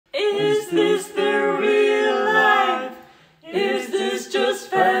this the real life? Is this just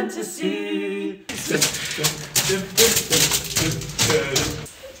fantasy?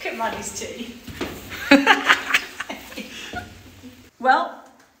 Look at Maddie's tea. Well,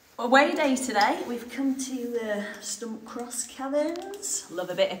 away day today. We've come to Stump Cross Caverns. Love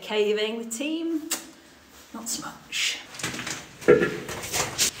a bit of caving with team. Not so much.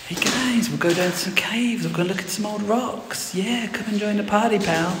 Hey guys, we'll go down to some caves. We're going to look at some old rocks. Yeah, come and join the party,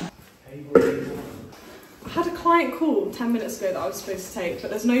 pal. I had a client call 10 minutes ago that I was supposed to take, but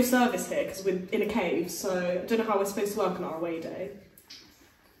there's no service here because we're in a cave, so I don't know how we're supposed to work on our away day.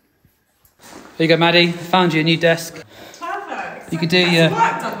 Here you go, Maddie. Found you a new desk. Perfect. You could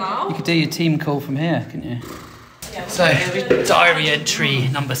do your team call from here, couldn't you? Yeah, So, diary entry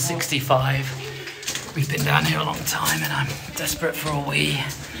number 65. We've been down here a long time and I'm desperate for a wee.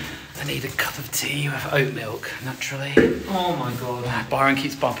 I need a cup of tea with oat milk, naturally. Oh my god. Byron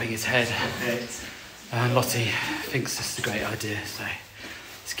keeps bumping his head. And Lottie thinks this is a great idea, so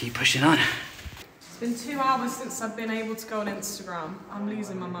let's keep pushing on. It's been 2 hours since I've been able to go on Instagram. I'm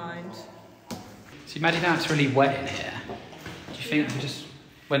losing my mind. See, Maddie, now it's really wet in here. Do you think we just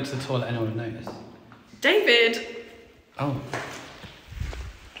went to the toilet and no one would notice? David! Oh.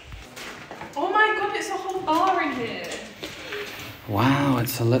 Oh my god, it's a whole bar in here. Wow,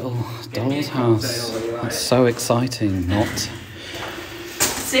 it's a little doll's house. That's so exciting, not.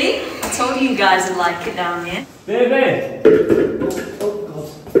 See? I told you guys would like it down here. David! Oh god.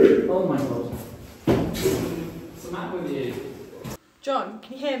 Oh my god. What's the matter with you? John,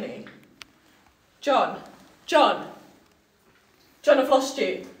 can you hear me? John! John! John, I've lost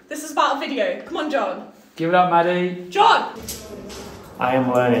you. This is about a video. Come on, John. Give it up, Maddie. John! I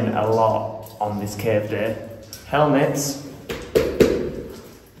am learning a lot on this cave day. Helmets,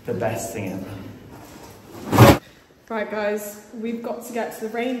 the best thing ever. Right guys, we've got to get to the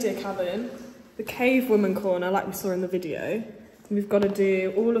reindeer cabin, the cave woman corner like we saw in the video. And we've got to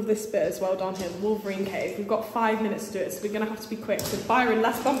do all of this bit as well down here, the Wolverine cave. We've got 5 minutes to do it, so we're going to have to be quick. So Byron,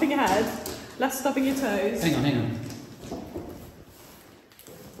 less bumping your head, less stubbing your toes. Hang on.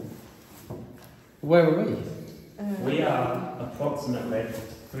 Where were we? We are approximately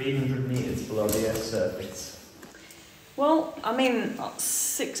 300 metres below the Earth's surface. Well, I mean,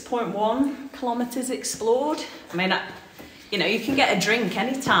 that's 6.1 kilometres explored. I mean, you know, you can get a drink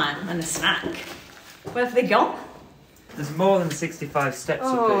anytime and a snack. Where have they gone? There's more than 65 steps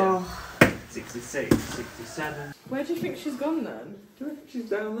up here. 66, 67. Where do you think she's gone then? Do you reckon she's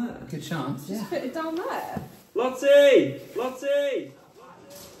down there? Good chance. She's fitted down there. Lottie! Lottie!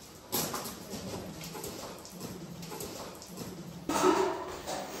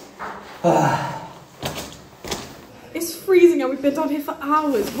 It's freezing and we've been down here for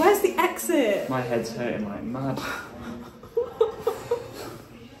hours. Where's the exit? My head's hurting like mad.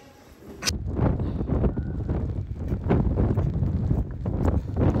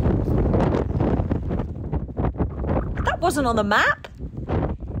 That wasn't on the map.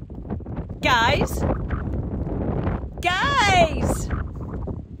 Guys! Guys!